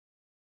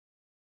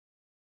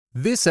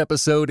This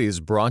episode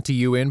is brought to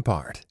you in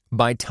part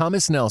by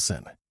Thomas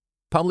Nelson,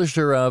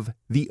 publisher of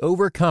The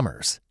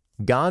Overcomers,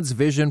 God's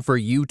Vision for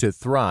You to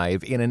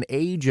Thrive in an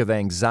Age of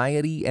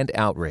Anxiety and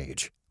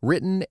Outrage,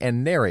 written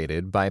and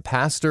narrated by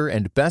pastor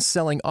and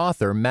best-selling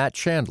author Matt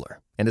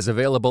Chandler, and is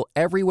available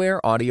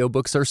everywhere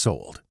audiobooks are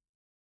sold.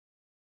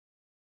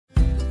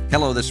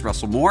 Hello, this is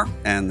Russell Moore,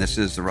 and this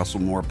is the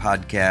Russell Moore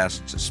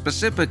Podcast,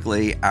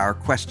 specifically our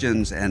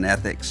Questions and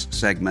Ethics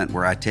segment,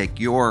 where I take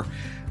your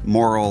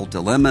moral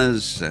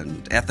dilemmas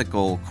and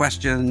ethical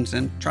questions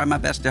and try my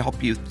best to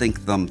help you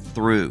think them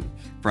through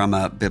from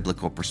a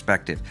biblical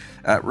perspective.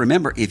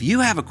 Remember, if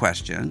you have a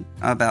question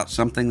about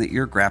something that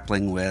you're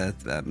grappling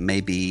with,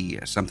 maybe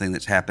something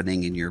that's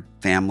happening in your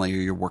family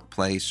or your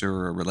workplace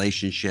or a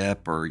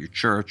relationship or your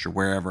church or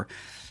wherever,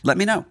 let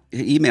me know.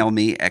 Email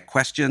me at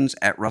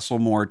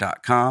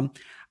questions@russellmoore.com.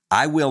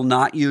 I will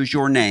not use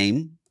your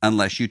name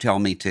unless you tell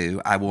me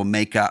to. I will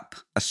make up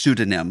a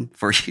pseudonym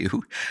for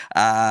you, so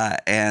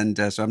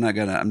I'm not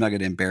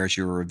gonna embarrass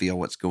you or reveal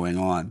what's going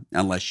on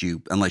unless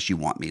you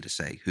want me to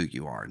say who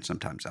you are. And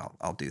sometimes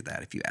I'll do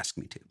that if you ask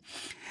me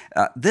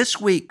to. This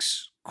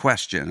week's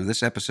question,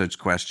 this episode's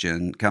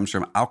question, comes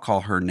from, I'll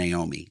call her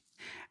Naomi,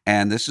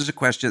 and this is a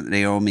question that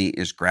Naomi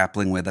is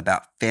grappling with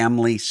about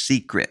family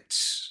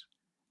secrets.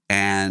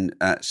 And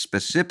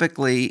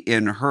specifically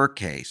in her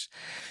case,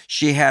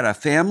 she had a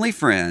family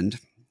friend.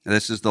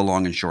 This is the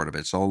long and short of it.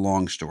 It's a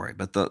long story,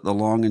 but the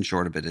long and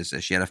short of it is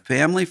this. She had a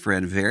family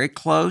friend very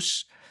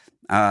close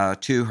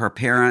to her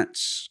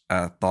parents,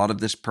 thought of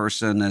this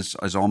person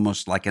as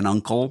almost like an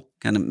uncle.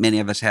 Kind of many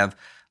of us have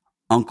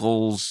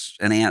uncles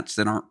and aunts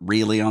that aren't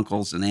really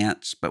uncles and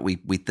aunts, but we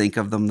think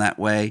of them that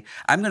way.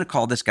 I'm going to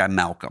call this guy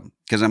Malcolm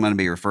because I'm going to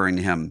be referring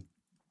to him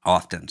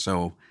often.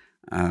 So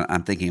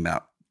I'm thinking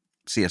about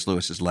C.S.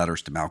 Lewis's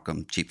letters to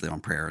Malcolm, chiefly on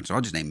prayer, and so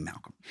I'll just name him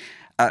Malcolm.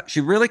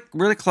 She's really,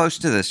 really close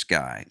to this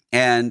guy.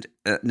 And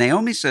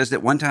Naomi says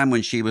that one time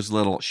when she was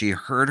little, she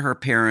heard her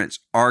parents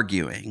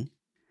arguing,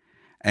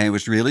 and it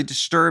was really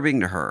disturbing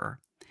to her.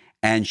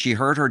 And she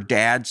heard her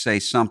dad say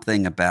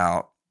something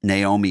about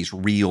Naomi's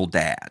real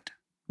dad,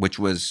 which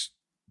was,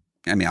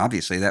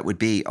 obviously that would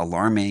be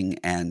alarming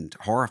and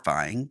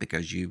horrifying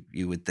because you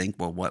would think,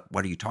 well, what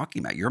are you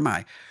talking about? You're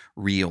my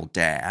real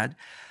dad.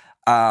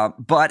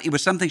 But it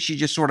was something she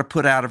just sort of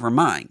put out of her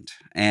mind,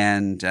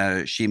 and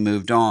she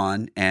moved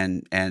on,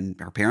 and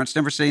her parents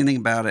never said anything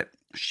about it.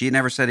 She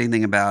never said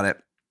anything about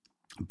it.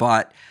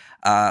 But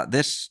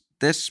this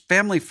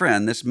family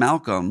friend, this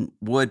Malcolm,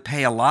 would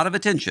pay a lot of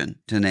attention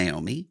to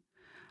Naomi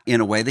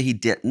in a way that he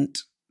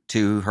didn't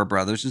to her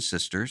brothers and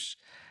sisters.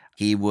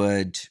 He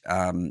would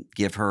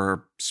give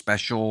her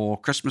special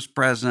Christmas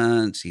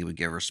presents. He would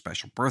give her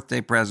special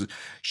birthday presents.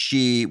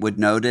 She would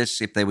notice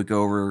if they would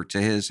go over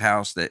to his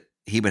house that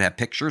he would have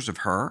pictures of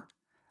her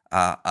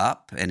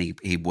up, and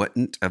he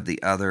wouldn't of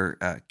the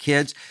other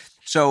kids.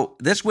 So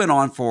this went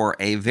on for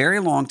a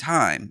very long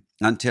time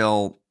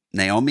until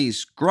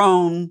Naomi's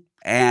grown,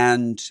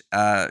 and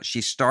she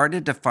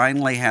started to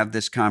finally have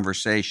this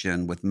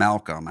conversation with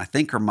Malcolm. I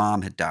think her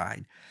mom had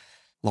died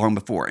long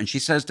before. And she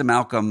says to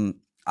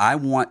Malcolm, I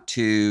want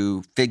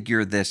to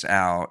figure this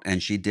out.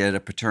 And she did a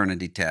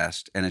paternity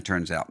test, and it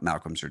turns out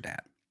Malcolm's her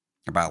dad,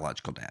 her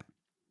biological dad.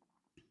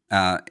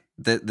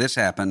 This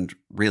happened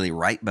really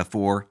right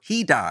before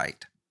he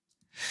died.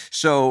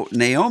 So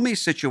Naomi's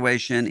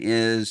situation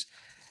is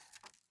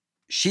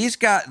she's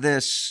got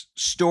this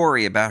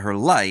story about her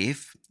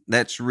life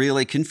that's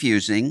really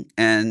confusing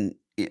and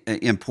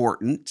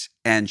important,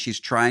 and she's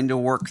trying to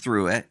work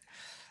through it.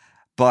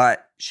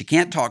 But she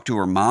can't talk to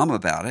her mom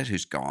about it,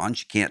 who's gone.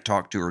 She can't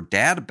talk to her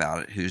dad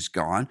about it, who's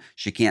gone.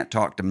 She can't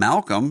talk to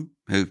Malcolm,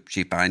 who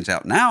she finds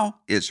out now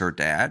is her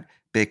dad,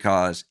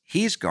 because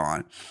he's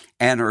gone.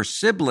 And her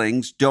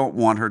siblings don't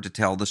want her to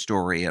tell the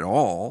story at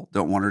all,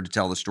 don't want her to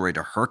tell the story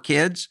to her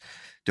kids,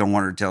 don't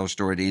want her to tell the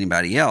story to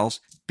anybody else,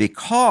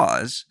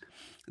 because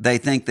they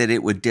think that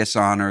it would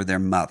dishonor their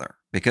mother.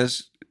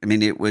 Because,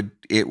 it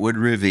would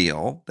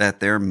reveal that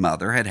their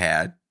mother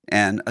had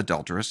an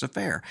adulterous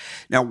affair.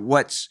 Now,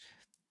 what's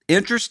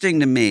interesting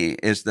to me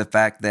is the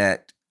fact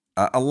that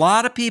a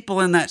lot of people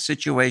in that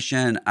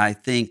situation, I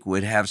think,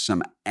 would have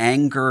some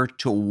anger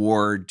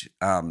toward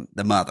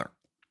the mother.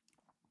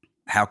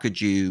 How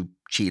could you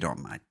cheat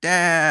on my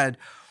dad?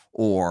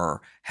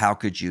 Or how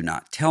could you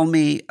not tell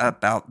me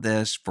about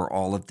this for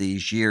all of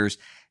these years?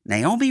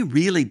 Naomi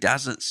really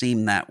doesn't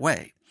seem that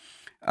way.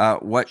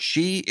 What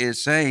she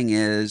is saying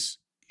is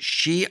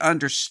she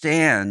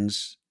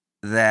understands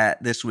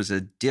that this was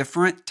a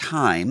different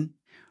time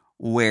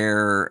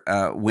where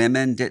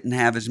women didn't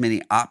have as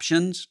many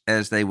options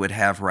as they would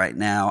have right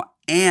now,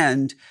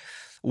 and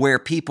where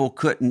people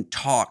couldn't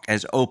talk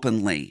as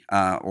openly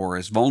or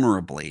as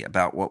vulnerably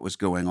about what was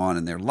going on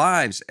in their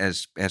lives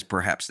as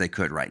perhaps they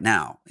could right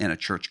now in a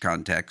church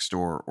context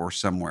or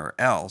somewhere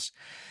else.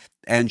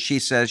 And she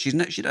says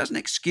she doesn't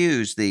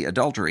excuse the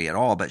adultery at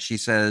all, but she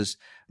says,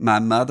 my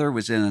mother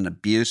was in an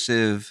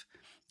abusive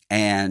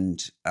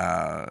and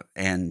a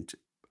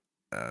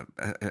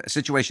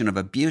situation of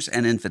abuse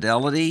and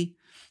infidelity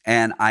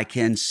And I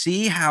can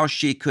see how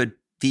she could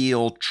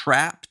feel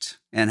trapped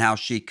and how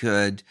she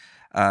could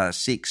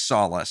seek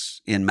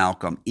solace in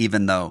Malcolm,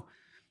 even though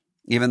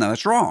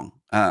it's wrong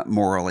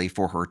morally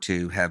for her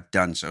to have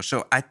done so.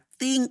 So I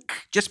think,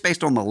 just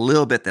based on the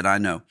little bit that I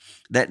know,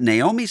 that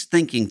Naomi's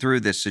thinking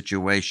through this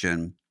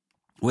situation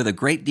with a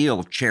great deal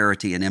of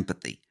charity and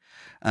empathy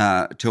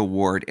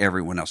toward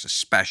everyone else,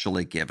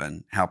 especially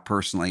given how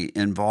personally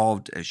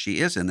involved she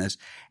is in this,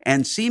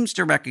 and seems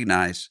to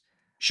recognize,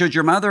 should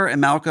your mother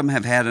and Malcolm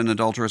have had an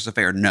adulterous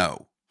affair?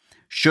 No.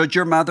 Should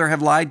your mother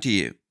have lied to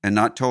you and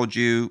not told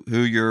you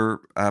who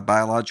your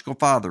biological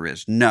father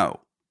is?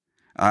 No.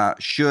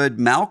 Should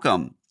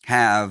Malcolm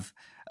have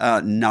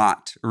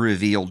not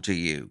revealed to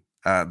you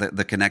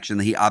the connection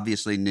that he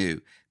obviously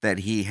knew that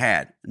he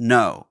had?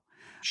 No.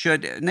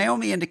 Should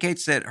Naomi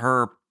indicates that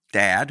her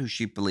dad, who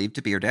she believed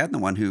to be her dad, the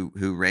one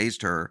who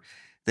raised her,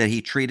 that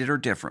he treated her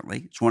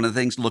differently. It's one of the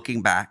things,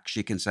 looking back,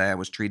 she can say, I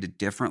was treated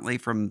differently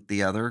from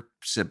the other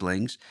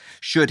siblings.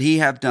 Should he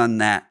have done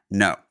that?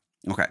 No.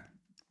 Okay.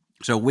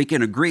 So we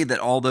can agree that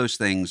all those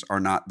things are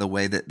not the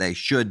way that they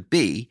should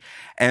be.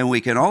 And we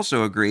can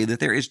also agree that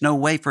there is no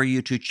way for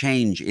you to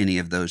change any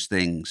of those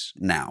things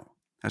now.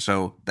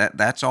 So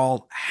that's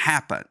all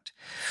happened.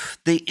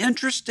 The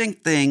interesting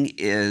thing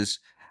is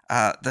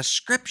the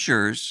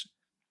scriptures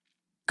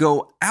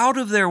go out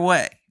of their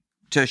way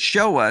to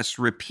show us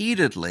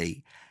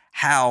repeatedly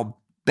how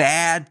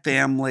bad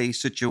family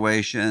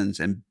situations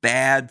and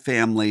bad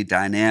family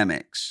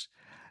dynamics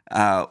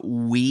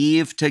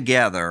weave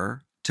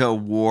together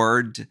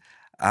toward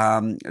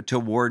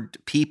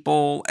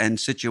people and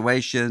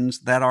situations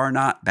that are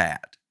not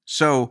bad.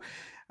 So,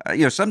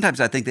 sometimes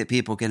I think that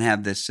people can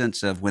have this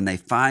sense of, when they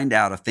find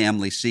out a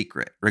family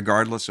secret,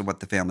 regardless of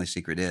what the family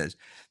secret is,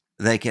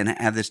 they can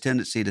have this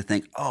tendency to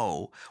think,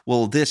 oh,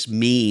 well, this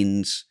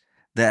means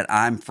that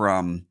I'm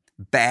from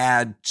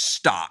bad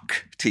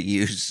stock, to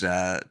use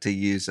a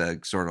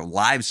sort of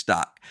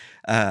livestock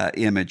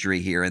imagery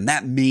here, and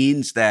that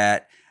means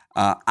that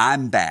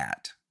I'm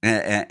bad,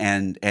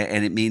 and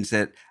it means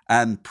that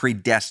I'm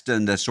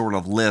predestined to sort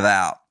of live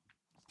out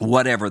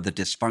whatever the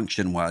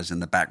dysfunction was in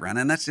the background,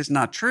 and that's just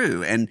not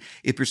true. And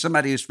if you're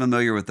somebody who's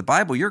familiar with the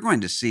Bible, you're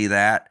going to see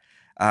that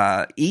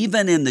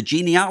even in the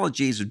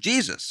genealogies of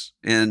Jesus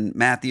in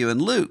Matthew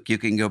and Luke. You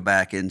can go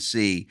back and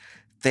see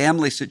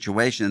family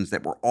situations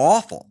that were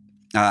awful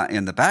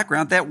in the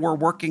background that were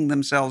working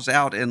themselves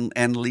out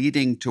and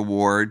leading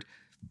toward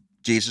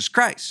Jesus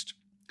Christ.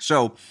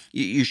 So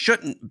you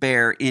shouldn't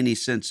bear any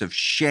sense of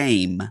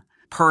shame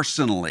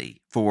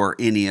personally for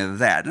any of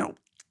that.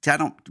 I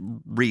don't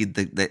read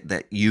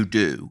that you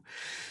do,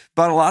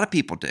 but a lot of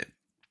people do.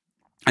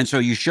 And so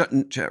you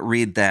shouldn't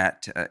read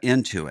that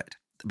into it.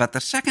 But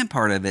the second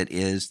part of it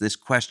is this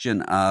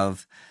question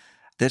of,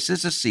 this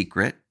is a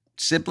secret.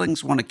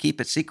 Siblings want to keep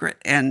it secret,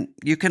 and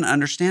you can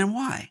understand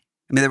why.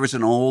 I mean, there was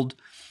an old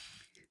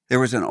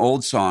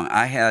song.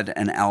 I had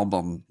an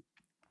album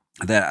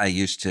that I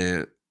used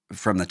to,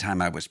 from the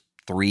time I was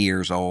 3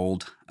 years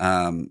old,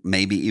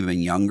 maybe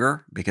even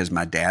younger, because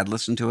my dad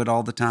listened to it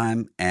all the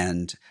time.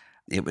 And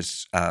it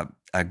was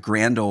a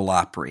Grand Ole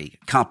Opry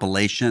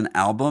compilation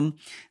album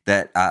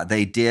that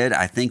they did,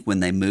 I think,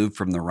 when they moved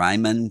from the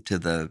Ryman to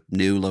the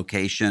new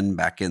location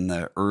back in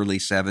the early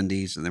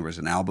 70s. And there was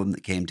an album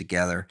that came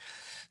together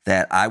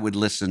that I would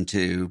listen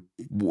to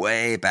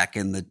way back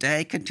in the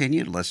day,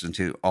 continue to listen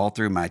to all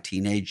through my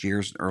teenage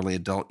years and early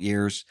adult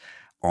years,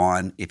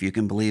 on, if you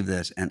can believe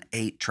this, an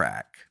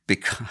 8-track,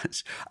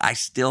 because I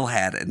still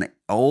had an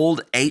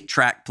old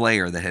 8-track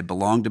player that had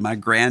belonged to my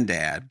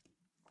granddad.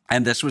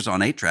 And this was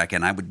on 8-track,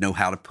 and I would know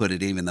how to put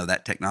it, even though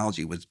that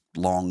technology was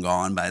long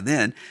gone by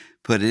then,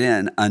 put it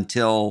in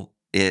until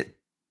it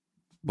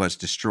was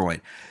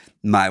destroyed.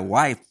 My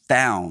wife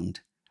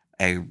found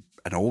an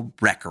old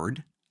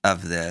record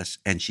of this,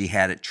 and she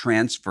had it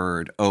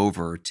transferred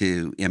over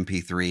to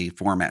MP3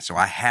 format. So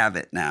I have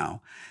it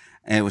now.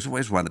 And it was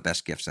always one of the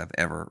best gifts I've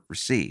ever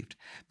received.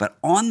 But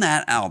on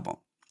that album,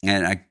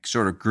 and I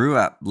sort of grew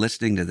up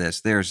listening to this,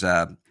 there's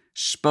a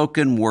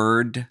spoken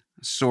word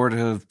sort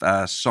of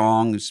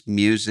songs,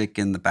 music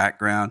in the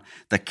background,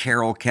 the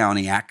Carroll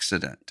County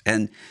accident.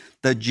 And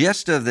the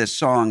gist of this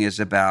song is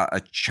about a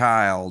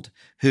child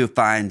who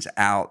finds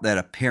out that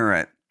a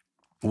parent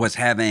was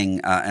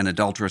having an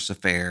adulterous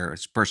affair.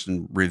 This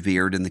person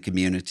revered in the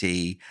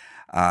community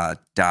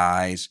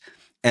dies.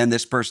 And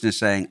this person is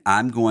saying,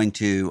 I'm going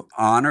to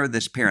honor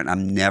this parent.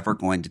 I'm never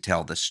going to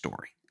tell this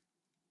story.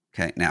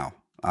 Okay, now,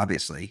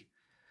 obviously,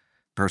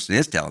 the person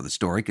is telling the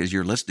story because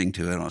you're listening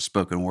to it on a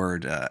spoken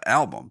word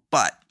album.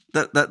 But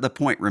the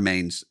point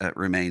remains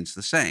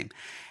the same.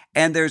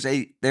 And there's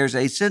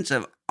a sense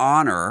of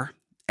honor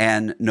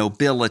and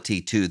nobility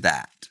to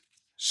that.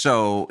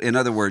 So, in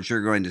other words,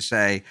 you're going to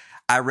say,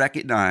 I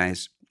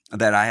recognize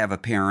that I have a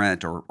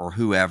parent or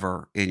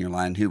whoever in your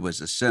line who was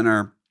a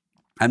sinner.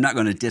 I'm not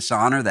going to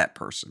dishonor that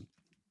person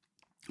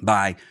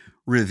by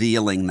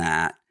revealing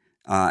that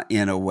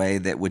in a way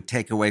that would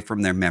take away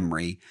from their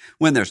memory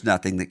when there's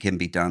nothing that can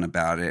be done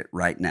about it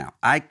right now.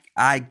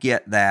 I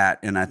get that,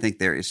 and I think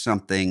there is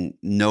something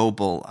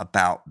noble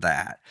about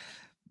that.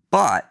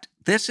 But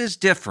this is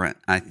different,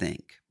 I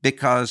think,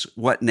 because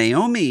what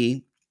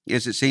Naomi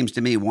is, it seems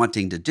to me,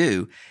 wanting to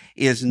do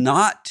is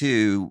not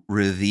to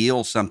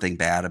reveal something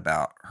bad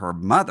about her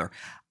mother.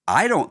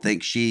 I don't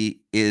think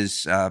she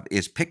is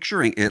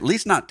picturing, at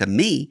least not to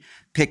me,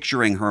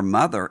 picturing her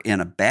mother in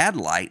a bad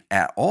light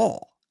at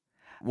all.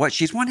 What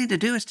she's wanting to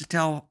do is to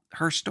tell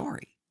her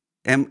story.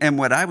 And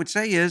what I would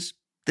say is,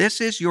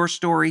 this is your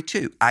story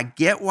too. I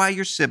get why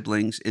your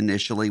siblings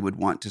initially would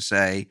want to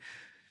say,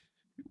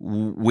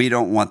 we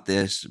don't want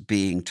this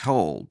being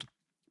told,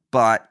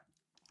 but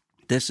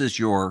this is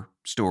your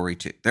story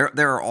too.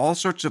 There are all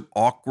sorts of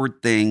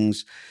awkward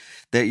things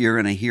that you're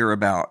going to hear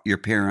about your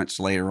parents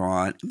later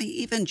on. I mean,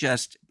 even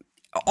just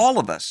all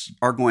of us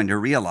are going to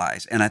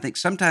realize, and I think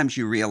sometimes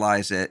you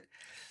realize it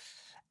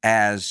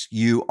as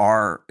you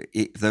are,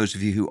 those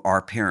of you who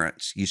are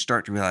parents, you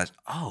start to realize,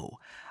 oh,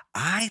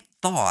 I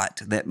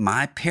thought that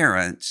my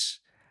parents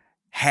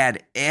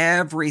had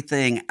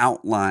everything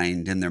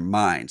outlined in their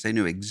minds. They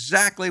knew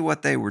exactly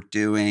what they were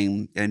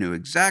doing. They knew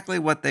exactly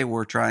what they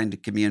were trying to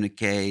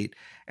communicate.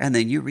 And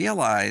then you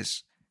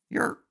realize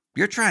you're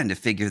trying to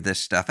figure this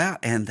stuff out,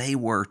 and they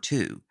were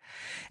too.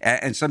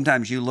 And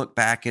sometimes you look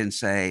back and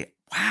say,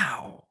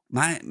 wow,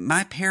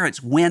 my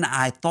parents, when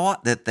I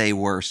thought that they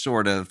were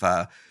sort of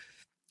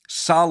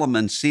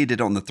Solomon seated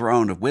on the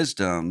throne of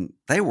wisdom,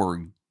 they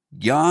were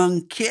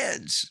young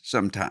kids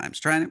sometimes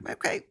trying to,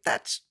 okay,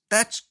 that's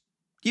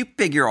you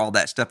figure all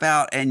that stuff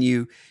out, and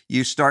you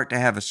start to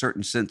have a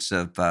certain sense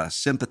of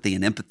sympathy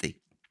and empathy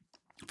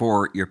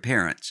for your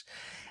parents.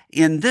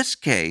 In this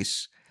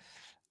case,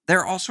 there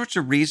are all sorts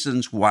of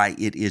reasons why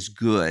it is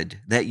good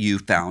that you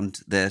found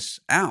this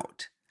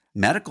out.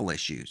 Medical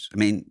issues. I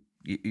mean,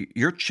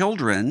 your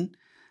children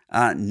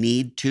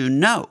need to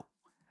know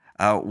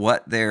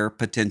what their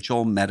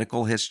potential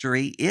medical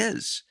history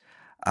is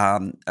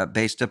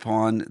based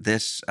upon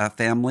this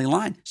family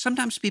line.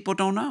 Sometimes people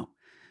don't know.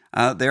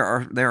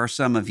 There are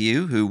some of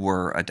you who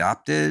were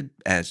adopted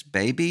as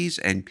babies,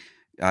 and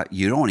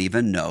you don't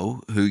even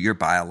know who you're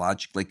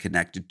biologically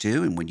connected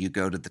to. And when you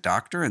go to the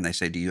doctor and they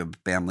say, do you have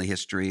a family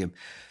history of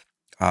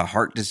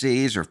heart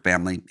disease or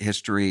family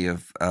history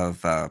of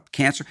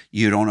cancer,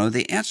 you don't know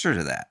the answer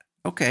to that.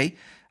 Okay,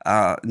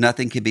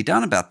 nothing can be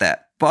done about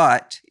that.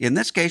 But in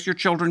this case, your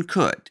children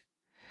could.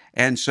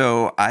 And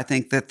so I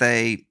think that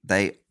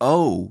they're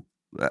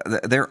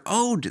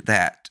owed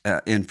that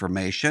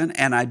information.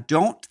 And I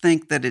don't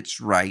think that it's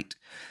right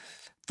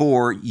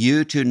for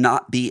you to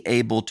not be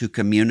able to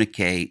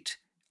communicate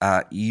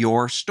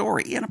your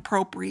story in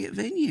appropriate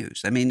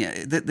venues. I mean,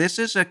 this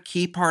is a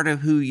key part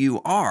of who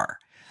you are.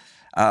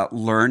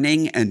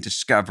 Learning and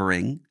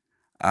discovering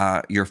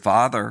your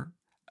father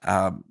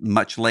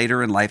much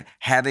later in life,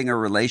 having a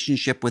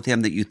relationship with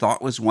him that you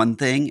thought was one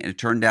thing and it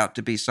turned out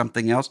to be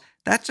something else.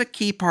 That's a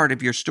key part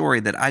of your story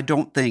that I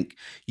don't think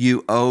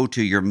you owe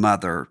to your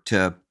mother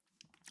to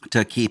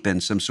keep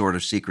in some sort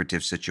of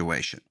secretive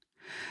situation.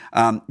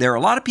 There are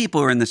a lot of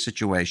people who are in this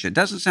situation. It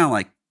doesn't sound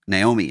like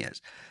Naomi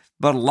is,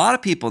 but a lot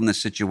of people in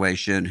this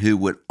situation who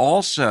would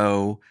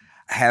also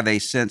have a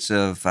sense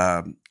of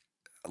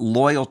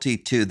loyalty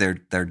to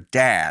their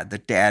dad, the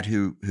dad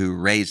who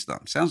raised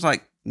them. Sounds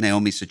like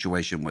Naomi's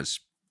situation was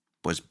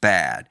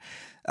bad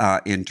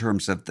in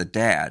terms of the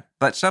dad,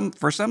 but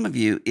for some of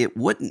you it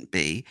wouldn't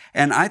be.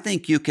 And I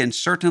think you can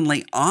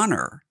certainly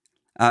honor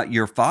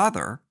your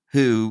father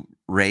who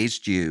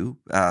raised you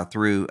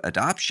through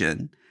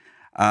adoption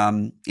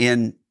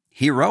in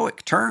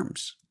heroic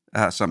terms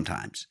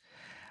sometimes,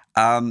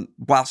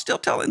 while still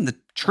telling the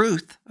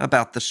truth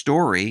about the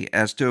story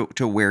as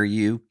to where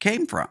you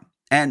came from.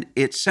 And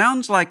it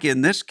sounds like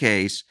in this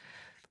case,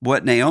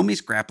 what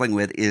Naomi's grappling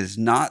with is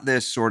not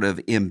this sort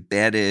of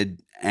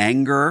embedded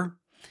anger.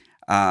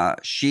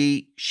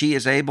 She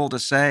is able to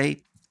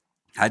say,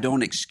 I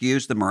don't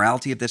excuse the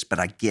morality of this, but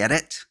I get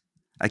it.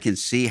 I can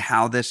see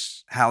how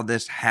this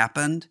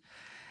happened.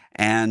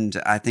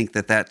 And I think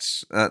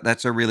that's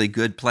a really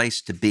good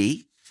place to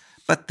be.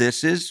 But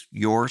this is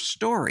your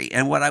story.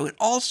 And what I would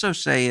also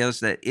say is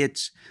that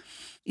it's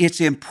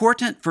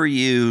important for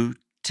you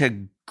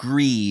to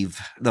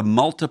grieve the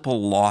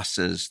multiple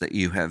losses that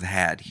you have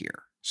had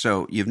here.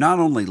 So you've not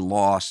only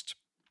lost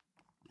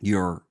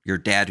your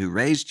dad who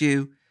raised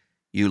you,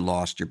 you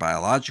lost your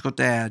biological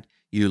dad,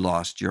 you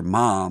lost your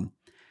mom,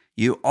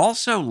 you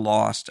also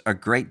lost a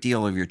great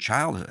deal of your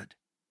childhood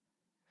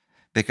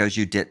because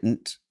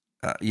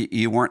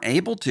you weren't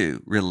able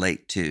to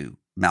relate to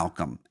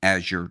Malcolm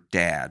as your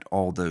dad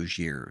all those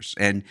years.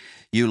 And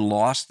you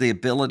lost the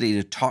ability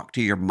to talk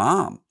to your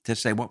mom, to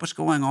say, what was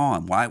going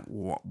on?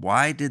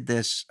 Why did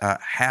this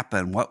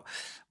happen?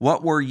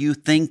 What were you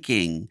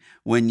thinking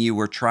when you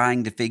were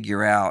trying to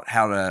figure out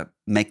how to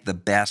make the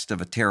best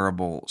of a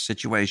terrible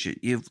situation?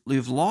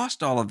 You've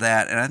lost all of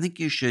that. And I think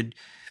you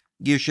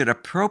should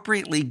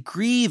appropriately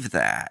grieve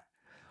that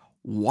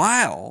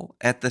while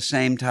at the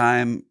same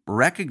time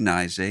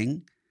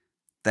recognizing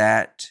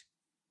that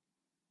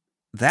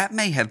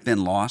may have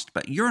been lost,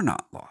 but you're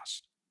not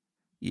lost.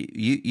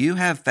 You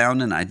have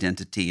found an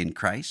identity in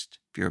Christ.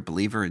 If you're a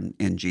believer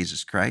in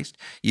Jesus Christ,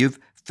 you've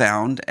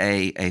found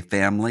a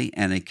family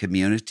and a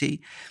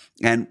community.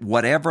 And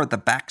whatever the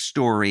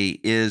backstory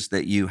is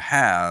that you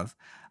have,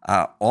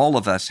 all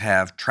of us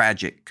have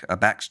tragic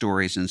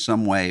backstories in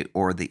some way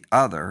or the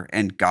other.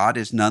 And God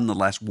is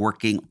nonetheless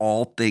working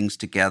all things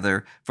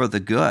together for the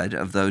good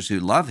of those who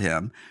love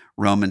him.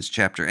 Romans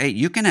chapter 8.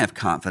 You can have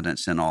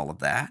confidence in all of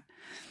that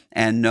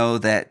and know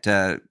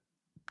that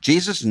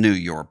Jesus knew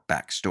your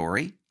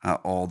backstory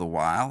all the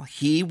while.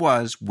 He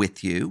was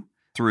with you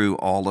through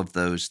all of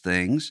those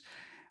things.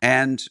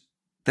 And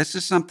this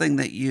is something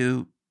that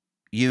you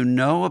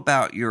know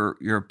about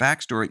your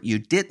backstory. You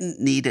didn't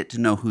need it to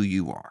know who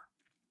you are.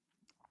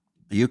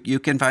 You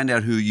can find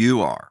out who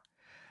you are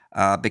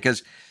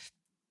because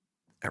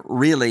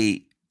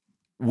really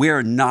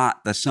we're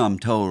not the sum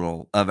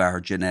total of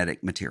our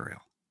genetic material.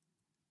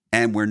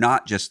 And we're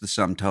not just the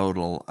sum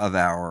total of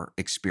our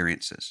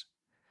experiences.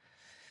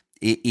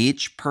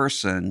 Each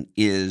person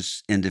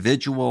is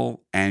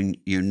individual and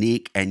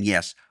unique. And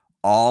yes,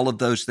 all of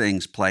those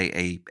things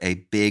play a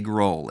big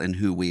role in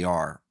who we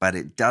are, but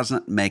it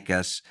doesn't make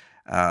us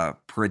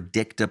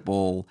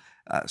predictable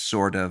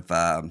sort of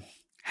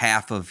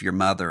half of your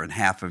mother and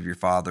half of your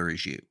father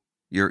is you.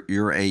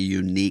 You're a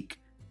unique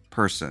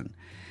person.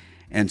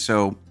 And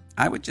so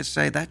I would just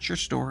say that's your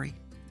story.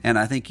 And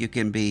I think you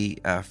can be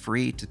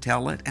free to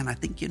tell it. And I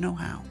think you know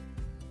how.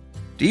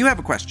 Do you have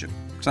a question?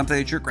 Something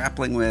that you're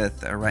grappling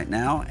with right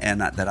now and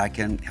that I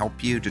can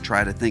help you to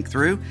try to think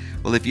through?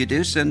 Well, if you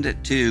do, send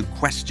it to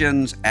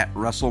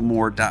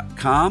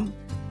questions@russellmoore.com.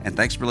 And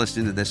thanks for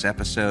listening to this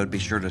episode. Be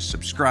sure to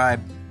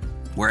subscribe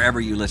wherever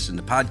you listen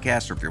to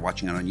podcasts, or if you're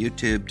watching it on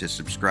YouTube, to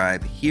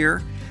subscribe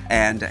here.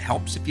 And it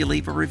helps if you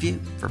leave a review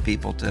for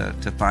people to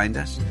find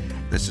us.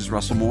 This is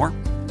Russell Moore.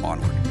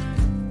 Onward.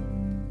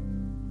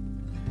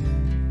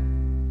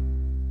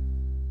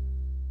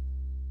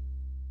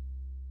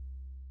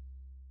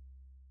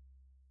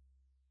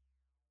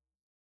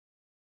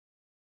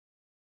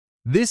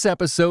 This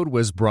episode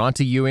was brought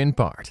to you in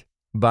part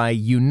by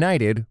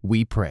United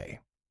We Pray.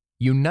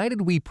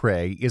 United We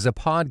Pray is a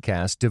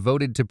podcast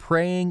devoted to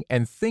praying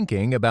and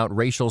thinking about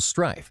racial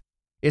strife,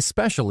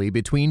 especially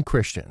between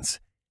Christians.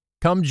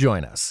 Come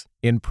join us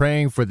in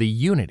praying for the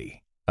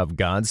unity of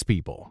God's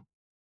people.